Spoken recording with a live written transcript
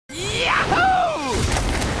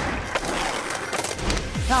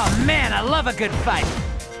Oh man, I love a good fight.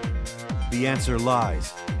 The answer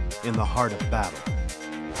lies in the heart of battle.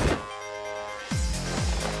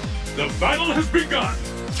 The battle has begun!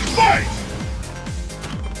 Fight!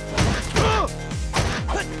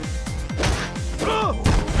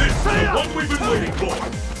 This is the one we've been waiting for!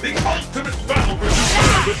 The ultimate battle for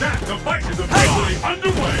humanity with that the fight is officially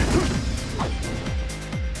underway!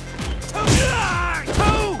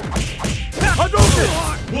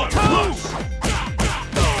 What rush!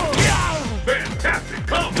 Fantastic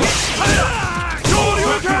combo!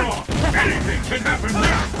 Anything can happen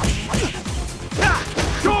now!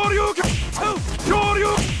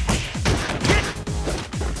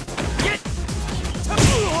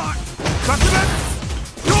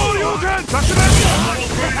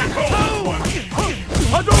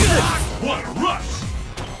 What a rush!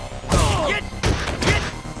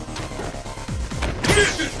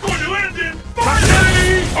 This is going to end in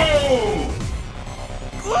KO!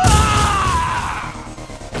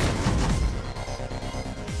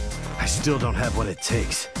 I still don't have what it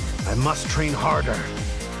takes. I must train harder.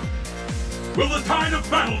 Will the tide of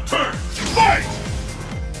battle turn? Fight!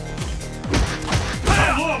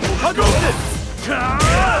 How long will this go on?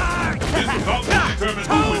 This bout will determine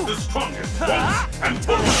who is the strongest once and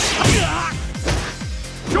for all.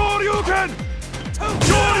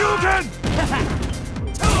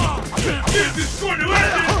 This is going to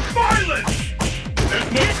end in violence! There's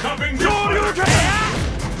no stopping this fight!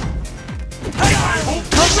 I hope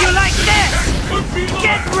You like this? could be the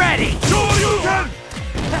Get last. ready!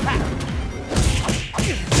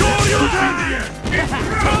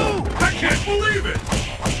 I can't believe it!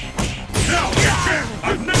 Now,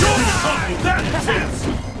 I've never seen a combo that intense!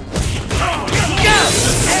 Go!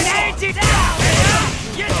 And ain't it down!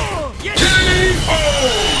 KO!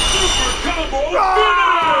 Super combo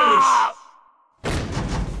finish!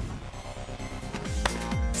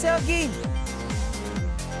 Selgi!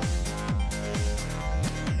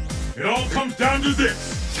 It all comes down to this.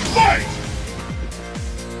 Fight!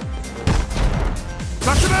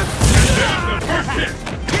 And there's the first hit.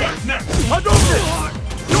 What's next?